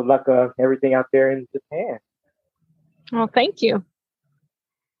best of luck everything out there in Japan. Well, thank you.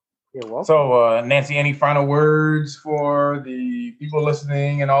 You're welcome. So, Nancy, any final words for the people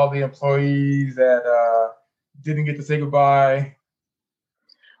listening and all the employees that didn't get to say goodbye?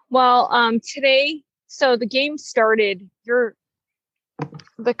 Well, today, so the game started.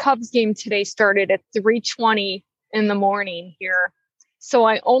 The Cubs game today started at 3:20 in the morning here. So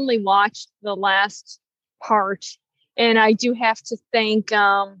I only watched the last part, and I do have to thank,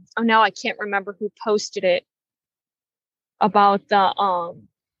 now I can't remember who posted it about the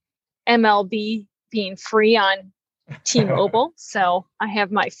MLB being free on T-Mobile. So I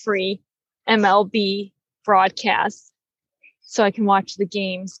have my free MLB broadcast so I can watch the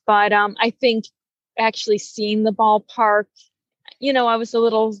games. But I think actually seeing the ballpark, I was a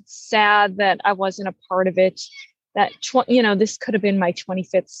little sad that I wasn't a part of it. That, this could have been my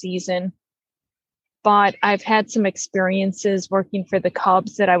 25th season. But I've had some experiences working for the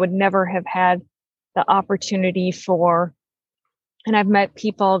Cubs that I would never have had the opportunity for. And I've met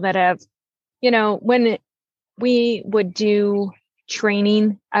people that have, when we would do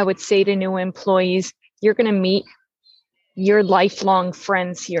training, I would say to new employees, you're going to meet your lifelong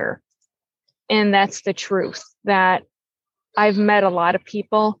friends here. And that's the truth, that I've met a lot of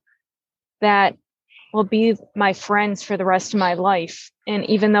people that will be my friends for the rest of my life. And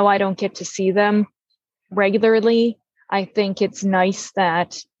even though I don't get to see them regularly, I think it's nice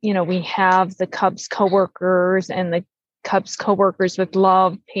that, we have the Cubs coworkers and the Cubs coworkers with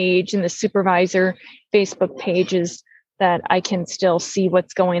Love page and the supervisor Facebook pages, that I can still see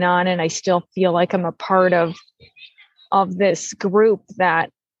what's going on. And I still feel like I'm a part of this group,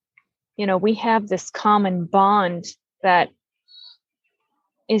 that, we have this common bond that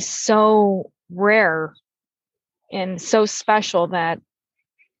is so rare and so special that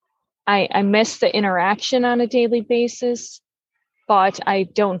I miss the interaction on a daily basis, but I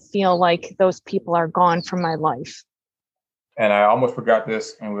don't feel like those people are gone from my life. And I almost forgot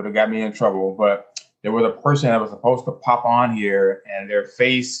this and would have got me in trouble, but there was a person that was supposed to pop on here and their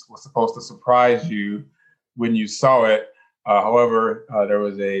face was supposed to surprise you when you saw it. However, there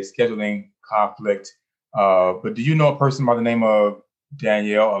was a scheduling conflict. But do you know a person by the name of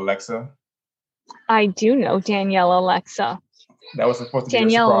Danielle Alexa? I do know Danielle Alexa. That was supposed to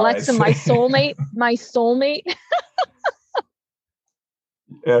Danielle be a surprise. Alexa, my soulmate.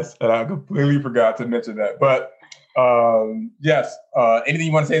 Yes, and I completely forgot to mention that. But yes, anything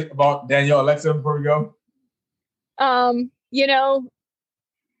you want to say about Danielle Alexa before we go?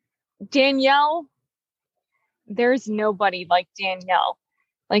 Danielle, there's nobody like Danielle.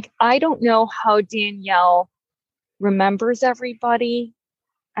 Like, I don't know how Danielle remembers everybody.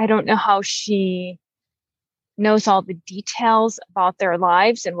 I don't know how she knows all the details about their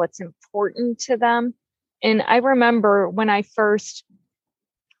lives and what's important to them. And I remember when it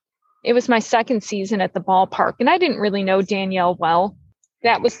was my second season at the ballpark, and I didn't really know Danielle well.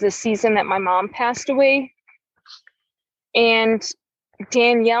 That was the season that my mom passed away. And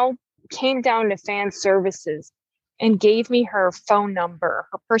Danielle came down to fan services and gave me her phone number,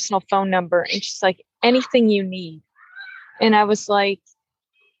 her personal phone number. And she's like, anything you need. And I was like,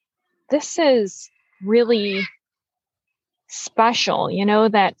 this is really special,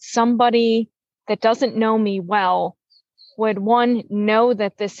 that somebody that doesn't know me well would, one, know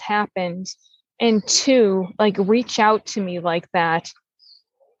that this happened, and two, like, reach out to me like that.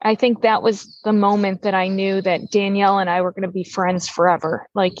 I think that was the moment that I knew that Danielle and I were going to be friends forever.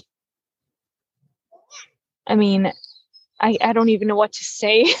 Like, I mean, I don't even know what to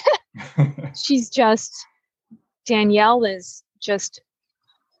say. Danielle is just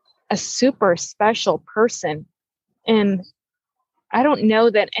a super special person. And I don't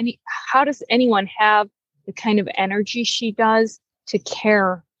know how does anyone have the kind of energy she does to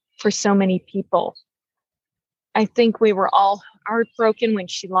care for so many people? I think we were all heartbroken when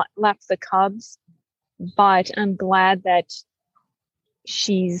she left the Cubs, but I'm glad that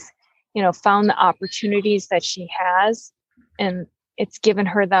she's, found the opportunities that she has, and it's given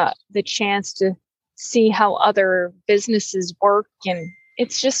her the chance to see how other businesses work. And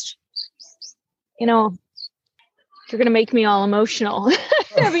it's just, you're going to make me all emotional.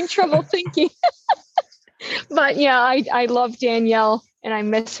 Having trouble thinking. But yeah, I love Danielle and I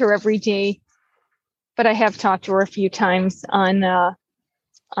miss her every day. But I have talked to her a few times on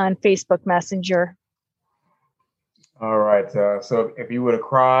Facebook Messenger. All right. So if you would have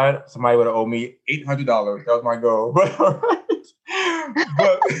cried, somebody would have owed me $800. That was my goal. But all right.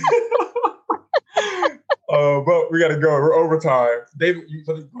 But we got to go. We're overtime. David,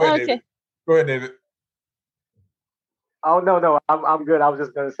 go ahead, okay. David. Go ahead, David. Oh, no. I'm good. I was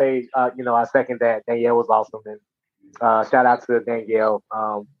just going to say, I second that. Danielle was awesome. And shout out to Danielle.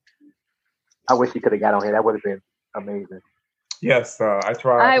 I wish she could have got on here. That would have been amazing. Yes, I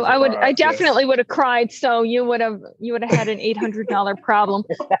tried. I definitely would have cried. So you would have had an $800 problem.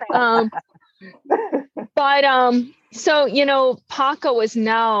 So Paco is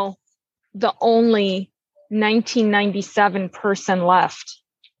now the only 1997 person left.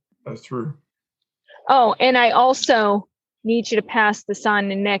 That's true. Oh, and I also need you to pass this on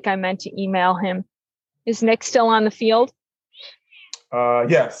to Nick. I meant to email him. Is Nick still on the field?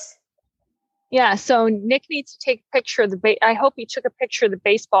 Yes. Yeah, so Nick needs to take a picture of I hope he took a picture of the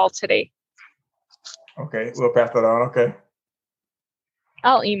baseball today. Okay, we'll pass that on. Okay.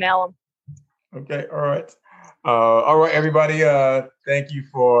 I'll email him. Okay, all right. All right, everybody. Thank you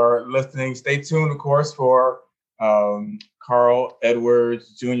for listening. Stay tuned, of course, for Carl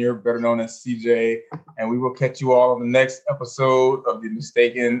Edwards Jr., better known as CJ. And we will catch you all on the next episode of the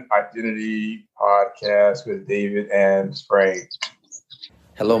Mistaken Identity Podcast with David and Frank.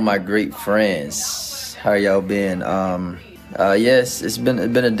 Hello, my great friends. How y'all been? Yes, it's been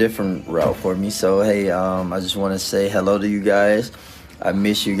a different route for me. So hey, I just want to say hello to you guys. I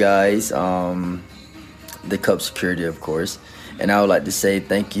miss you guys. The Cub security, of course, and I would like to say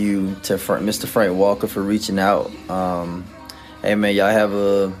thank you to Mr. Frank Walker for reaching out. Hey man, y'all have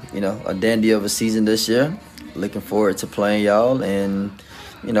a dandy of a season this year. Looking forward to playing y'all and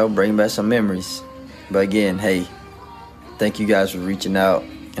bringing back some memories. But again, hey. Thank you guys for reaching out,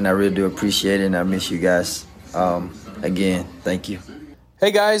 and I really do appreciate it, and I miss you guys. Again, thank you.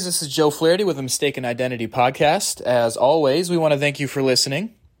 Hey guys, this is Joe Flaherty with the Mistaken Identity Podcast. As always, we want to thank you for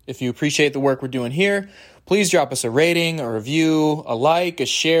listening. If you appreciate the work we're doing here, please drop us a rating, a review, a like, a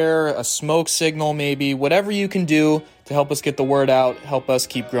share, a smoke signal maybe, whatever you can do to help us get the word out, help us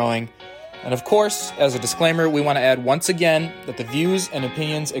keep growing. And of course, as a disclaimer, we want to add once again that the views and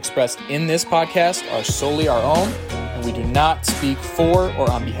opinions expressed in this podcast are solely our own, and we do not speak for or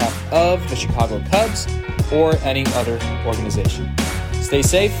on behalf of the Chicago Cubs or any other organization. Stay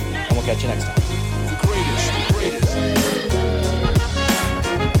safe, and we'll catch you next time.